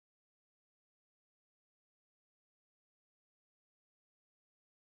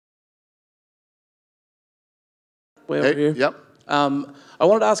Way over here. Yep. I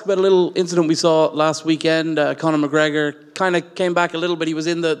wanted to ask about a little incident we saw last weekend. Conor McGregor kind of came back a little bit. He was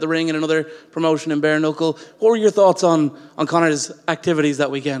in the ring in another promotion in Bare Knuckle. What were your thoughts on Conor's activities that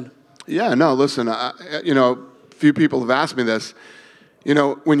weekend? Yeah, no, listen, you know, few people have asked me this. You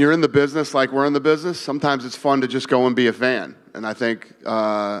know, when you're in the business like we're in the business, sometimes it's fun to just go and be a fan. And I think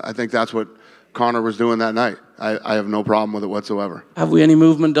that's what Conor was doing that night. I have no problem with it whatsoever. Have we any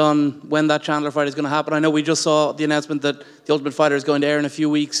movement on when that Chandler fight is going to happen? I know we just saw the announcement that The Ultimate Fighter is going to air in a few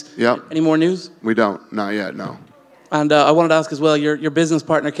weeks. Yep. Any more news? We don't. Not yet, no. And I wanted to ask as well, your business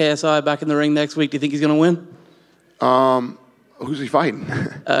partner KSI back in the ring next week. Do you think he's going to win? Who's he fighting?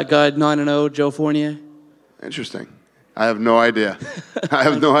 Guy 9-0, Joe Fournier. Interesting. I have no idea. I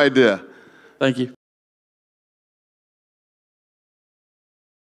have no idea. Thank you.